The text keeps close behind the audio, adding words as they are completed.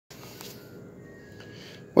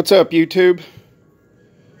What's up, YouTube?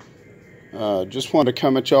 Just wanted to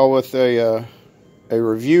come at y'all with a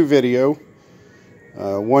review video,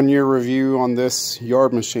 1 year review on this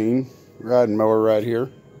yard machine riding mower right here.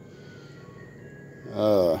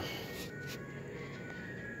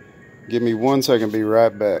 Give me 1 second, be right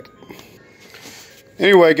back.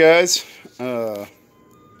 Anyway, guys,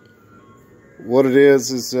 what it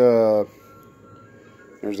is there's a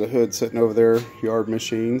hood sitting over there, Yard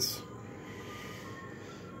Machines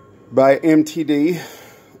by MTD.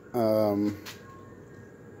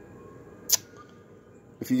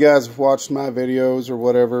 If you guys have watched my videos or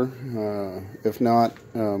whatever, if not,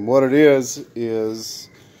 what it is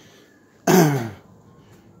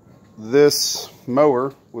this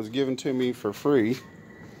mower was given to me for free,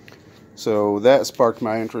 so that sparked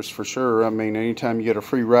my interest for sure. I mean, anytime you get a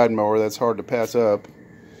free ride mower, that's hard to pass up,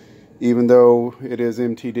 even though it is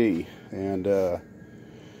MTD. And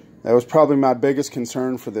that was probably my biggest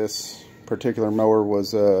concern for this particular mower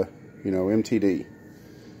was, you know, MTD.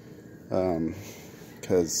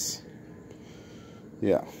 Because,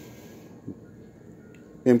 yeah,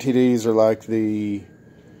 MTDs are like the,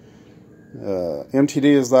 MTD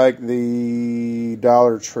is like the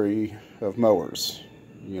Dollar Tree of mowers,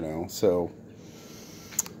 you know, so,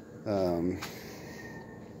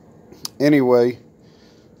 anyway,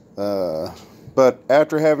 but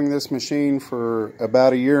after having this machine for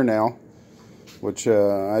about a year now, which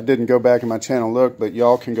I didn't go back in my channel look, but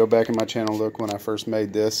y'all can go back in my channel look when I first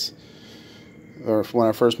made this, or when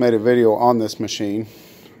I first made a video on this machine.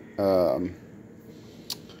 The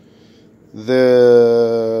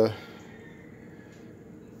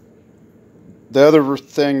other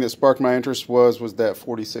thing that sparked my interest was that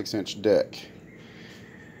 46-inch deck.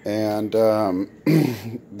 And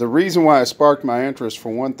the reason why it sparked my interest,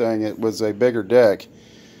 for one thing, it was a bigger deck,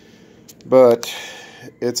 but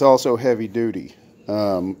it's also heavy duty.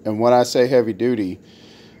 And when I say heavy duty,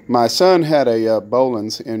 my son had a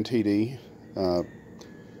Bohlins MTD.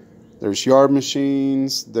 There's Yard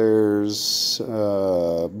Machines, there's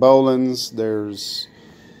Bohlins, there's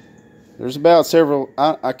about several.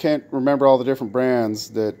 I can't remember all the different brands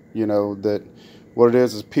that, you know, that what it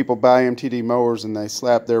is people buy MTD mowers and they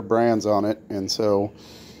slap their brands on it. And so,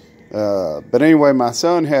 but anyway, my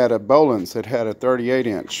son had a Bohlins that had a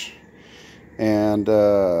 38-inch. And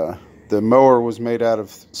the mower was made out of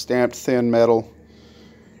stamped thin metal.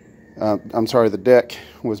 I'm sorry, the deck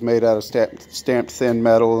was made out of stamped thin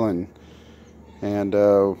metal, and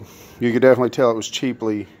you could definitely tell it was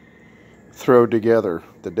cheaply thrown together.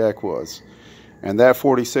 The deck was, and that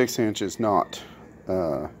 46-inch is not.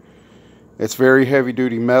 It's very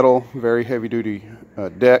heavy-duty metal, very heavy-duty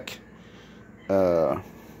deck,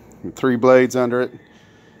 3 blades under it,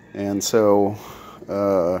 and so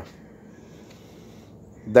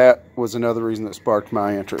that was another reason that sparked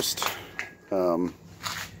my interest.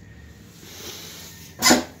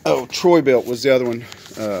 Oh, Troy-Bilt was the other one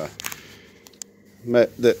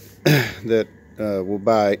that will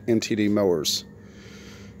buy MTD mowers.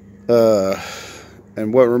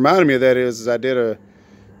 And what reminded me of that is I did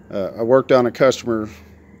I worked on a customer's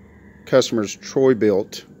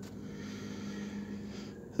Troy-Bilt.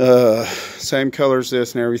 Same color as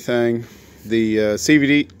this and everything. The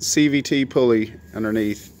CVT pulley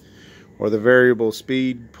underneath, or the variable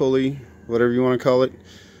speed pulley, whatever you want to call it,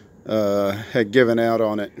 had given out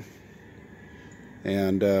on it,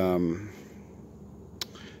 and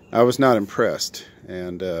I was not impressed.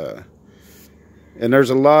 And there's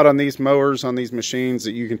a lot on these mowers, on these machines,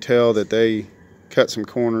 that you can tell that they cut some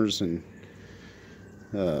corners, and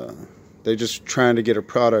they're just trying to get a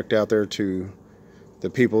product out there to the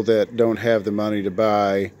people that don't have the money to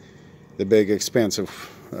buy the big expensive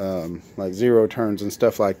like zero turns and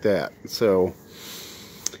stuff like that. So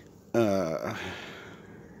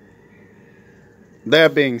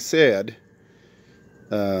that being said,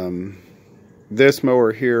 this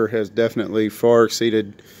mower here has definitely far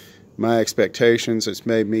exceeded my expectations. It's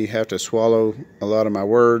made me have to swallow a lot of my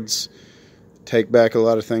words, take back a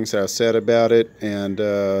lot of things that I said about it, and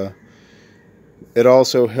it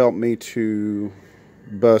also helped me to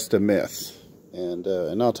bust a myth. And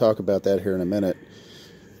I'll talk about that here in a minute.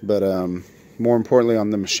 But more importantly,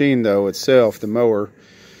 on the machine though itself, the mower,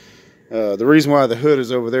 the reason why the hood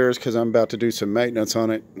is over there is because I'm about to do some maintenance on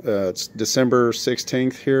it. It's December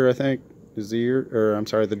 16th here, I think, is the year, or I'm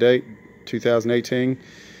sorry, the date, 2018.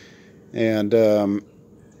 And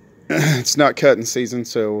it's not cutting season,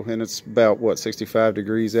 so, and it's about, what, 65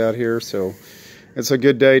 degrees out here, so it's a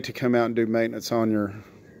good day to come out and do maintenance on your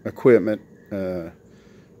equipment.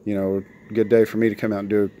 You know, good day for me to come out and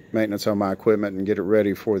do maintenance on my equipment and get it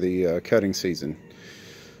ready for the cutting season.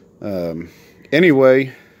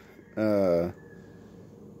 Anyway,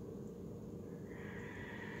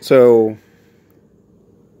 So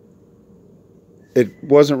it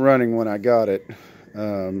wasn't running when I got it,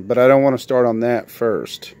 but I don't want to start on that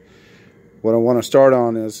first. What I want to start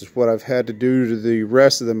on is what I've had to do to the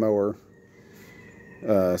rest of the mower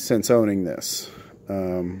since owning this.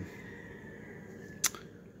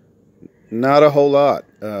 Not a whole lot.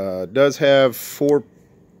 It does have 4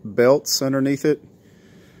 belts underneath it.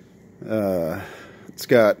 It's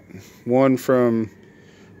got one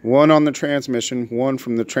on the transmission, one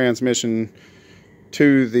from the transmission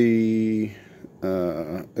to the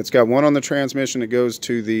it's got one on the transmission that goes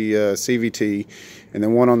to the CVT, and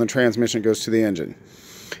then one on the transmission that goes to the engine,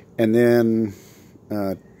 and then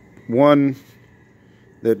one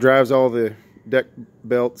that drives all the deck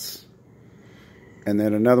belts, and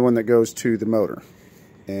then another one that goes to the motor.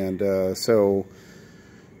 And so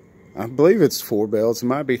I believe it's 4 belts. It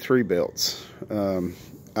might be 3 belts.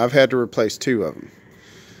 I've had to replace 2 of them.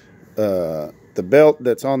 The belt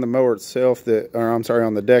that's on the mower itself,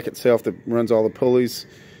 on the deck itself that runs all the pulleys,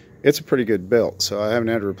 it's a pretty good belt, so I haven't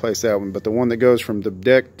had to replace that one. But the one that goes from the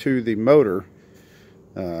deck to the motor,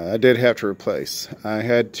 I did have to replace. I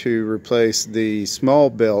had to replace the small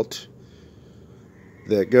belt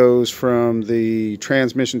that goes from the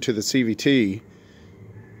transmission to the CVT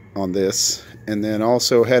on this, and then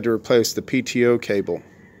also had to replace the PTO cable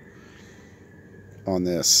on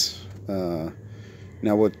this.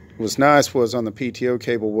 Now what was nice was on the PTO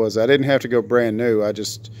cable was I didn't have to go brand new. I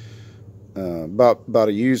just bought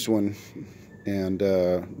a used one and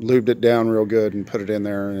lubed it down real good and put it in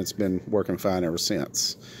there, and it's been working fine ever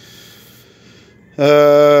since.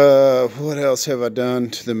 What else have I done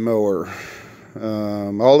to the mower?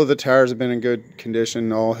 All of the tires have been in good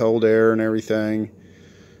condition, all held air and everything.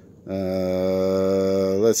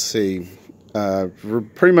 Let's see.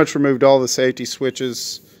 Pretty much removed all the safety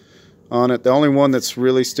switches on it. The only one that's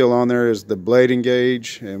really still on there is the blade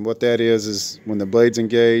engage, and what that is when the blade's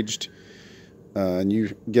engaged and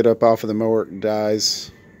you get up off of the mower, it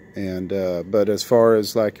dies. And but as far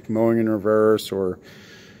as like mowing in reverse or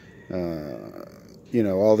you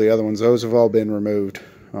know, all the other ones, those have all been removed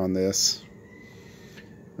on this.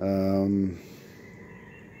 And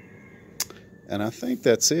I think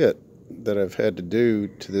that's it that I've had to do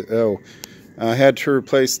to the. I had to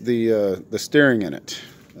replace the steering in it.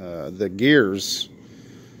 The gears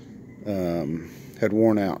had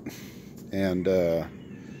worn out, and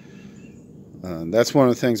that's one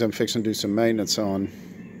of the things I'm fixing to do some maintenance on,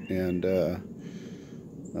 and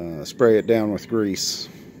spray it down with grease.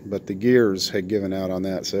 But the gears had given out on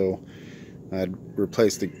that, so I'd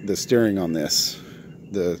replaced the steering on this,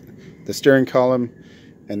 the steering column,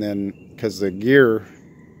 and then because the gear,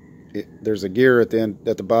 there's a gear at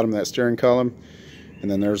the bottom of that steering column, and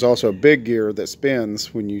then there's also a big gear that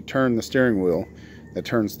spins when you turn the steering wheel, that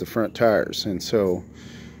turns the front tires. And so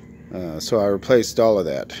I replaced all of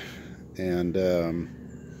that, and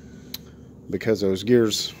because those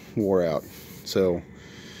gears wore out. So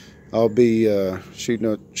I'll be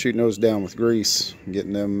shooting those down with grease,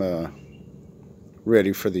 getting them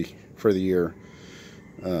ready for the year.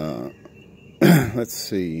 Let's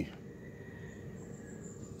see.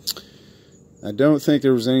 I don't think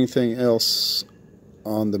there was anything else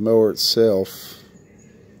on the mower itself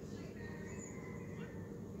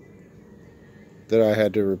that I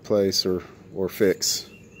had to replace or fix.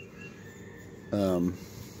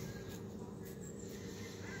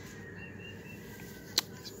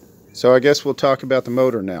 So I guess we'll talk about the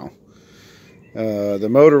motor now. The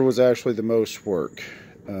motor was actually the most work.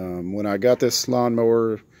 When I got this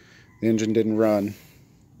lawnmower, the engine didn't run.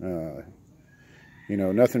 You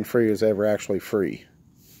know, nothing free is ever actually free.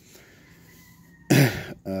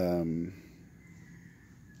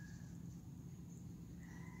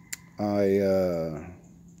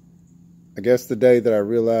 I guess the day that I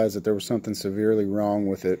realized that there was something severely wrong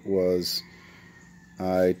with it was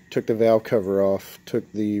I took the valve cover off, took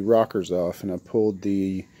the rockers off, and I pulled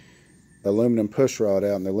the aluminum push rod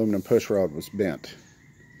out, and the aluminum push rod was bent.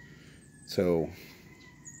 So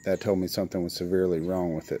that told me something was severely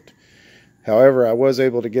wrong with it. However, I was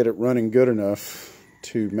able to get it running good enough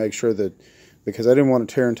to make sure that, because I didn't want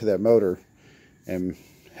to tear into that motor and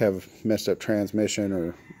have messed up transmission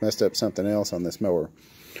or messed up something else on this mower.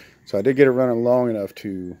 So I did get it running long enough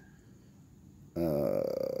to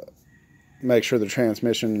make sure the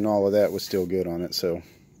transmission and all of that was still good on it. So,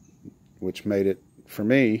 which made it, for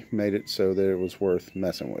me, made it so that it was worth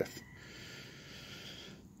messing with.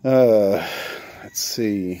 Let's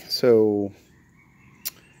see. So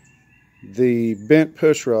the bent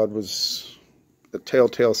push rod was the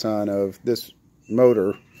telltale sign of this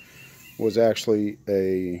motor was actually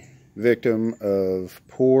a victim of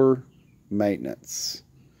poor maintenance.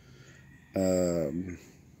 But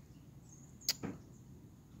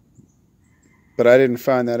I didn't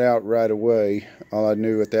find that out right away. All I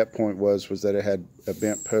knew at that point was that it had a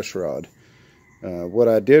bent push rod. What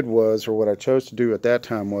I did was, or what I chose to do at that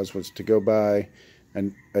time was to go buy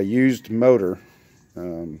a used motor,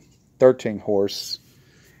 13 horse,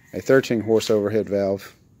 a 13 horse overhead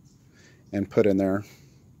valve, and put in there.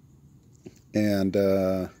 And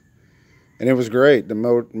it was great. The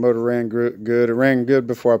motor ran good. It ran good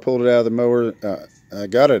before I pulled it out of the mower. I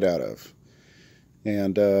got it out of.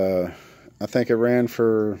 And I think it ran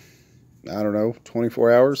for, I don't know,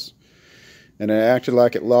 24 hours. And it acted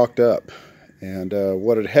like it locked up. And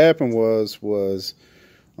what had happened was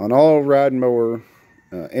on all ride mower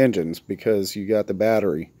engines, because you got the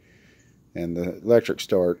battery and the electric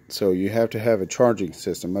start, so you have to have a charging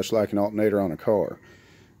system, much like an alternator on a car.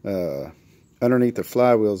 Underneath the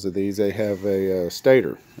flywheels of these, they have a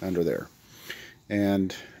stator under there.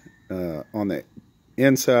 And on the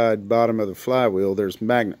inside bottom of the flywheel, there's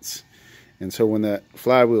magnets. And so when that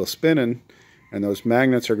flywheel is spinning and those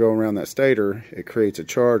magnets are going around that stator, it creates a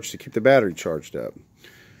charge to keep the battery charged up.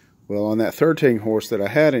 Well, on that 13 horse that I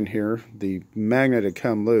had in here, the magnet had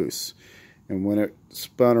come loose. And when it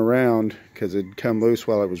spun around, because it had come loose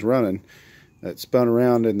while it was running, it spun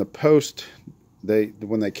around in the post.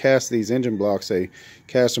 When they cast these engine blocks, they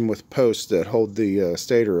cast them with posts that hold the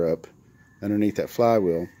stator up underneath that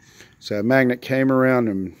flywheel. So a magnet came around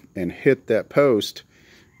and hit that post.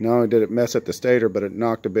 Not only did it mess up the stator, but it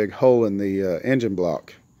knocked a big hole in the engine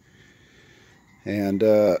block. And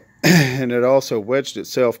and it also wedged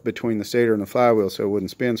itself between the stator and the flywheel so it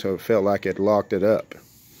wouldn't spin, so it felt like it locked it up.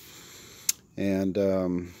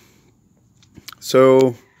 And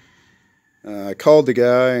so I called the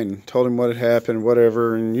guy and told him what had happened,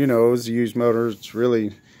 whatever. And you know, it was a used motor. It's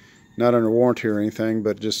really not under warranty or anything,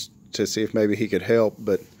 but just to see if maybe he could help.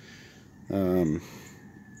 But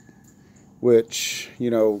which, you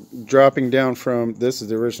know, dropping down from, this is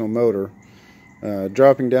the original motor,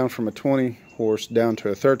 dropping down from a 20 horse down to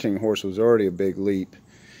a 13 horse was already a big leap.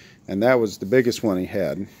 And that was the biggest one he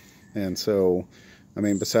had. And so, I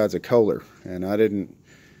mean, besides a Kohler. And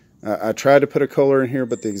I tried to put a Kohler in here,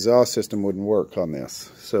 but the exhaust system wouldn't work on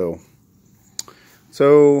this. So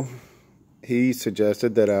he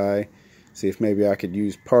suggested that I see if maybe I could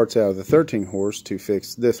use parts out of the 13 horse to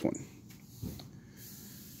fix this one.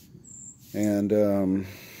 And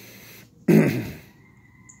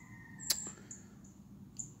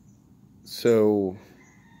so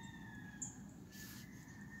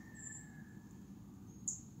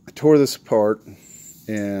I tore this apart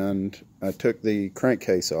and I took the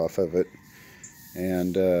crankcase off of it,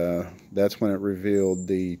 and that's when it revealed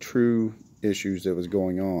the true issues that was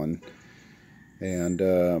going on.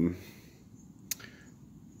 And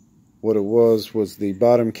what it was the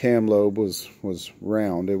bottom cam lobe was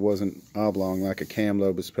round. It wasn't oblong like a cam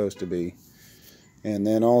lobe is supposed to be. And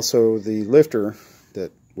then also the lifter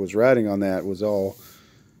that was riding on that was all,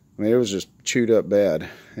 I mean, it was just chewed up bad.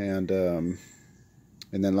 And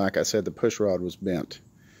then, like I said, the push rod was bent.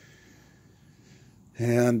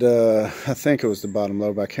 And I think it was the bottom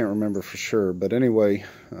lobe. I can't remember for sure. But anyway,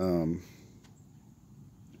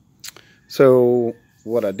 so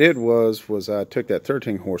what I did was I took that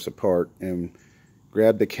 13 horse apart and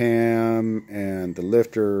grabbed the cam and the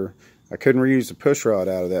lifter. I couldn't reuse the push rod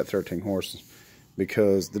out of that 13 horse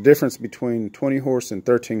because the difference between 20 horse and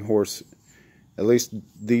 13 horse, at least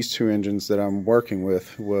these two engines that I'm working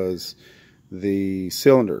with, was the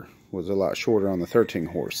cylinder was a lot shorter on the 13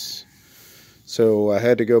 horse. So I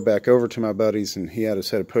had to go back over to my buddy's, and he had a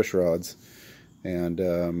set of push rods.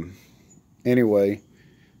 And anyway,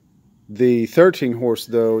 the 13 horse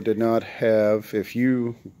though did not have, if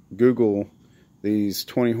you Google these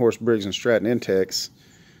 20 horse Briggs & Stratton Intex,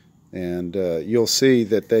 and you'll see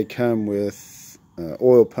that they come with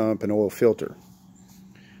oil pump and oil filter,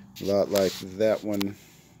 a lot like that one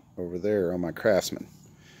over there on my Craftsman.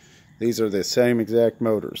 These are the same exact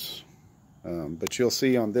motors, but you'll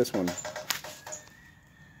see on this one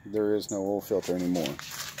there is no oil filter anymore.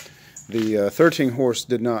 The 13 horse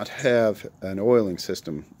did not have an oiling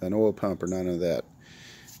system, an oil pump or none of that.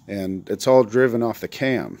 And it's all driven off the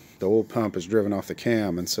cam. The oil pump is driven off the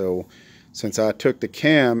cam. And so since I took the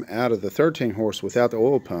cam out of the 13 horse without the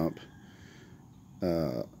oil pump,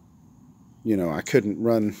 you know, I couldn't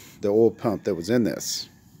run the oil pump that was in this.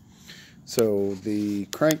 So the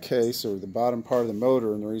crankcase, or the bottom part of the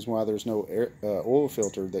motor, and the reason why there's no oil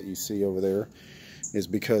filter that you see over there, is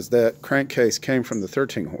because that crankcase came from the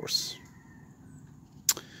 13 horse,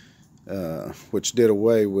 which did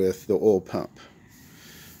away with the oil pump.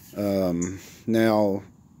 Now,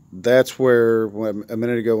 that's where, a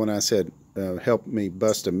minute ago when I said help me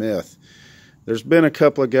bust a myth, there's been a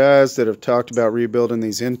couple of guys that have talked about rebuilding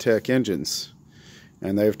these Intech engines.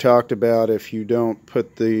 And they've talked about if you don't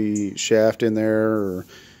put the shaft in there, or,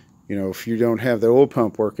 you know, if you don't have the oil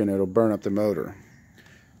pump working, it'll burn up the motor.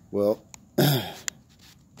 Well,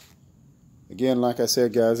 again, like I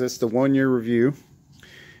said, guys, it's the 1-year review.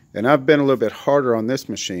 And I've been a little bit harder on this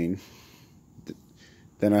machine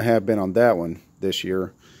than I have been on that one this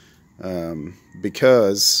year.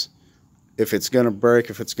 Because if it's going to break,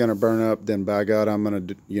 if it's going to burn up, then by God, I'm going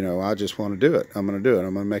to, you know, I just want to do it. I'm going to do it.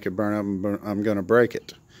 I'm going to make it burn up, and I'm going to break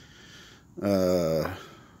it.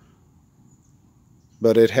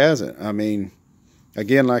 But it hasn't. I mean,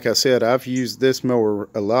 again, like I said, I've used this mower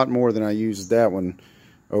a lot more than I used that one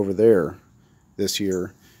over there this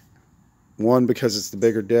year. One, because it's the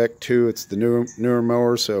bigger deck. Two, it's the newer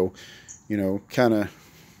mower. So, you know, kind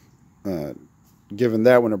of giving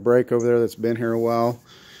that one a break over there that's been here a while.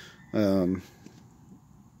 And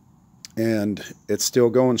it's still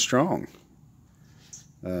going strong.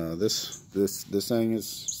 This thing is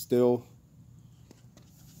still,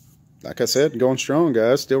 like I said, going strong,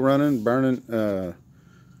 guys. Still running, burning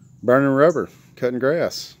rubber, cutting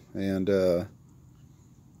grass, and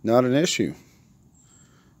not an issue.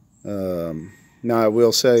 Now I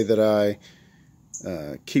will say that I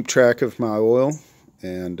keep track of my oil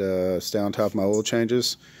and stay on top of my oil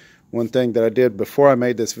changes. One thing that I did before I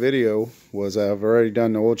made this video was I've already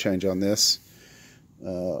done the oil change on this.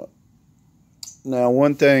 Now,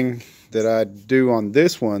 one thing that I do on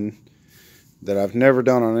this one that I've never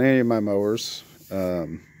done on any of my mowers,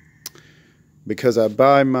 because I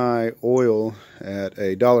buy my oil at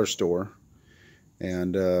a dollar store,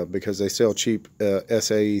 and because they sell cheap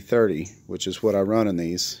SAE 30, which is what I run in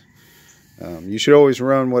these. You should always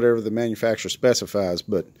run whatever the manufacturer specifies,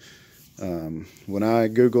 but when I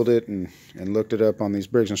Googled it and looked it up on these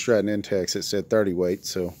Briggs & Stratton Intex, it said 30 weight.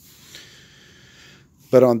 So,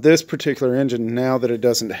 but on this particular engine, now that it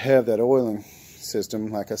doesn't have that oiling system,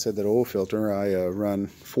 like I said, that oil filter, I run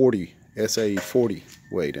 40, SAE 40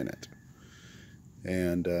 weight in it.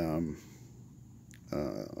 And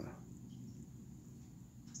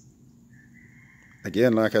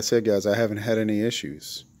again, like I said, guys, I haven't had any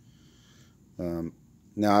issues.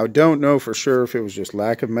 Now, I don't know for sure if it was just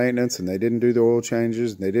lack of maintenance and they didn't do the oil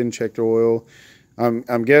changes and they didn't check their oil.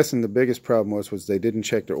 I'm guessing the biggest problem was they didn't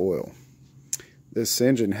check their oil. This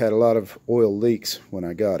engine had a lot of oil leaks when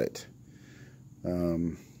I got it.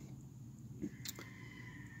 One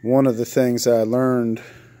of the things I learned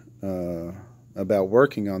about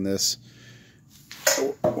working on this,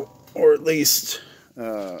 or at least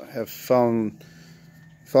have fallen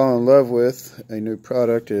in love with a new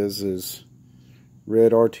product, is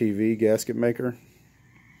Red RTV gasket maker.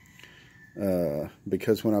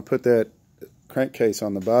 Because when I put that crankcase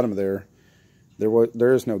on the bottom of there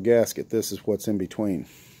is no gasket. This is what's in between,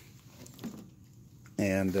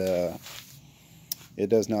 and it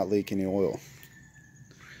does not leak any oil.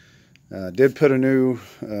 Did put a new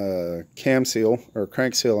crank seal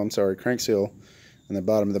in the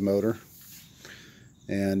bottom of the motor,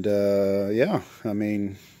 and yeah, I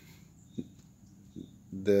mean,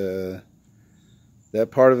 that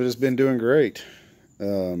part of it has been doing great.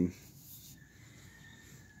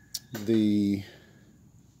 The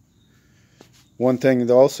one thing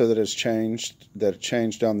also that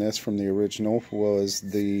changed on this from the original was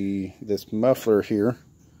this muffler here.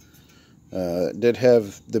 It did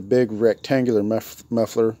have the big rectangular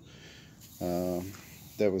muffler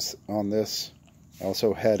that was on this.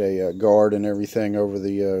 Also had a guard and everything over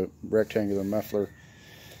the rectangular muffler,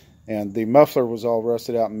 and the muffler was all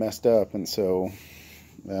rusted out and messed up, and so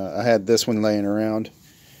I had this one laying around,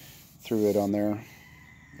 threw it on there,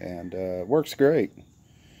 and it works great.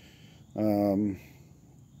 Now,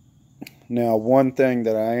 one thing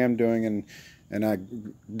that I am doing, and I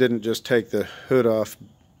didn't just take the hood off,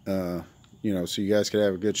 you know, so you guys could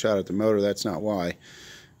have a good shot at the motor. That's not why.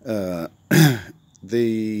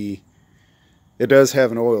 It does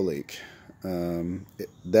have an oil leak.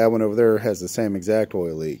 That one over there has the same exact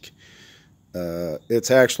oil leak.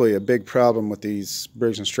 It's actually a big problem with these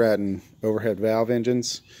Briggs & Stratton overhead valve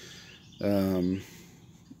engines.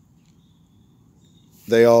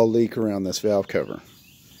 They all leak around this valve cover.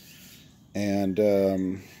 And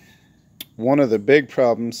one of the big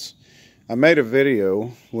problems, I made a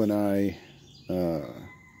video when I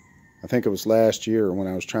think it was last year when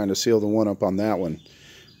I was trying to seal the one up on that one,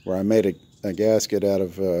 where I made a gasket out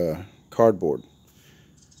of cardboard.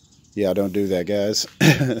 Yeah, don't do that, guys.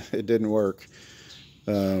 It didn't work.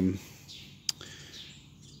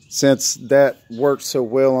 since that worked so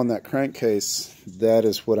well on that crankcase, that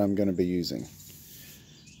is what I'm going to be using.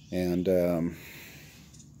 And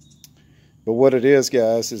but what it is,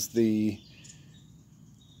 guys, is the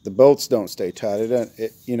bolts don't stay tight.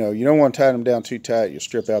 You know, you don't want to tie them down too tight. You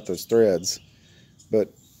strip out those threads.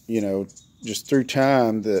 But you know, just through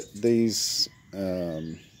time, that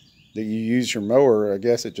you use your mower, I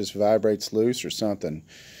guess it just vibrates loose or something,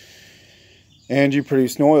 and you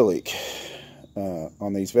produce an oil leak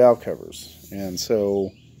on these valve covers. And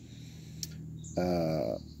so,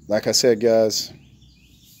 like I said, guys,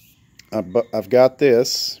 I've got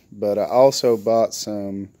this, but I also bought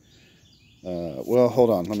some. Well, hold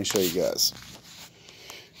on, let me show you guys.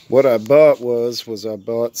 What I bought was I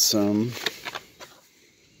bought some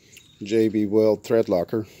JB Weld thread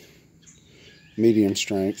locker, medium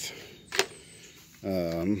strength,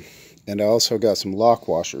 and I also got some lock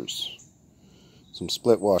washers, some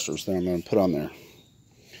split washers that I'm going to put on there,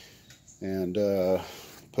 and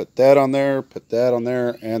put that on there,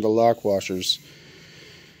 and the lock washers,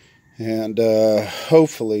 and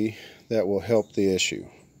hopefully that will help the issue.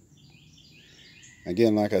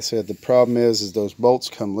 Again, like I said, the problem is those bolts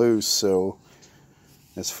come loose, so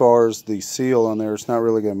as far as the seal on there, it's not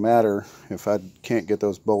really going to matter if I can't get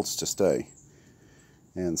those bolts to stay.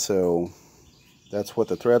 And so that's what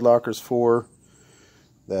the thread locker's for.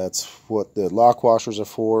 That's what the lock washers are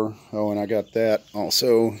for. Oh, and I got that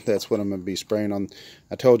also. That's what I'm going to be spraying on.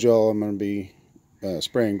 I told y'all I'm going to be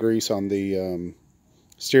spraying grease on the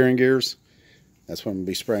steering gears. That's what I'm going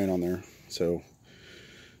to be spraying on there. So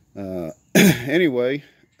anyway,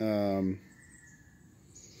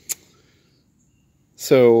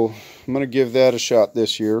 so I'm going to give that a shot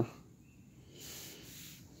this year.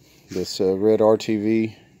 This red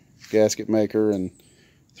RTV gasket maker and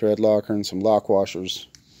thread locker and some lock washers.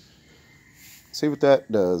 See what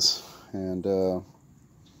that does. And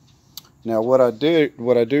now what I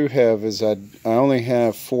do have is I only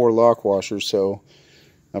have 4 lock washers, so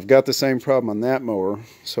I've got the same problem on that mower.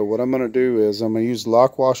 So what I'm going to do is I'm going to use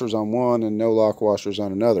lock washers on one and no lock washers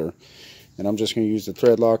on another, and I'm just going to use the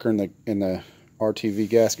thread locker and the RTV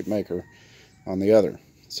gasket maker on the other.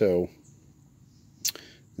 So,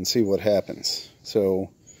 and see what happens.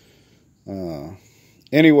 So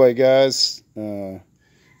anyway, guys,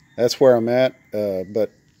 that's where I'm at.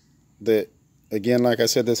 But again, like I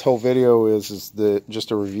said, this whole video is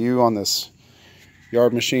just a review on this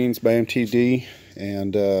Yard Machines by MTD,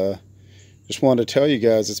 and just wanted to tell you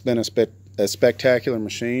guys it's been a spectacular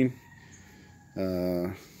machine.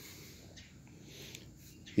 You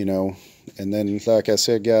know, and then like I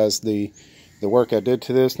said, guys, the work I did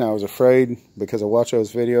to this, now I was afraid because I watched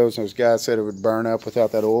those videos and those guys said it would burn up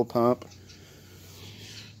without that oil pump.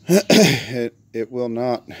 It will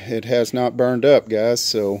not. It has not burned up, guys.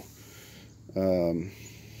 So I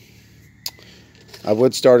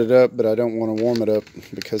would start it up, but I don't want to warm it up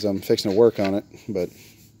because I'm fixing to work on it. But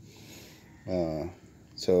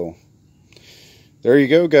so there you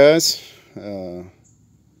go, guys.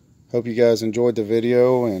 Hope you guys enjoyed the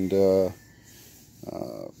video, and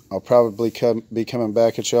I'll probably be coming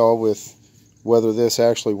back at y'all with whether this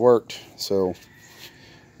actually worked. So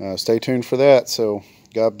stay tuned for that. So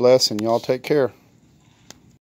God bless, and y'all take care.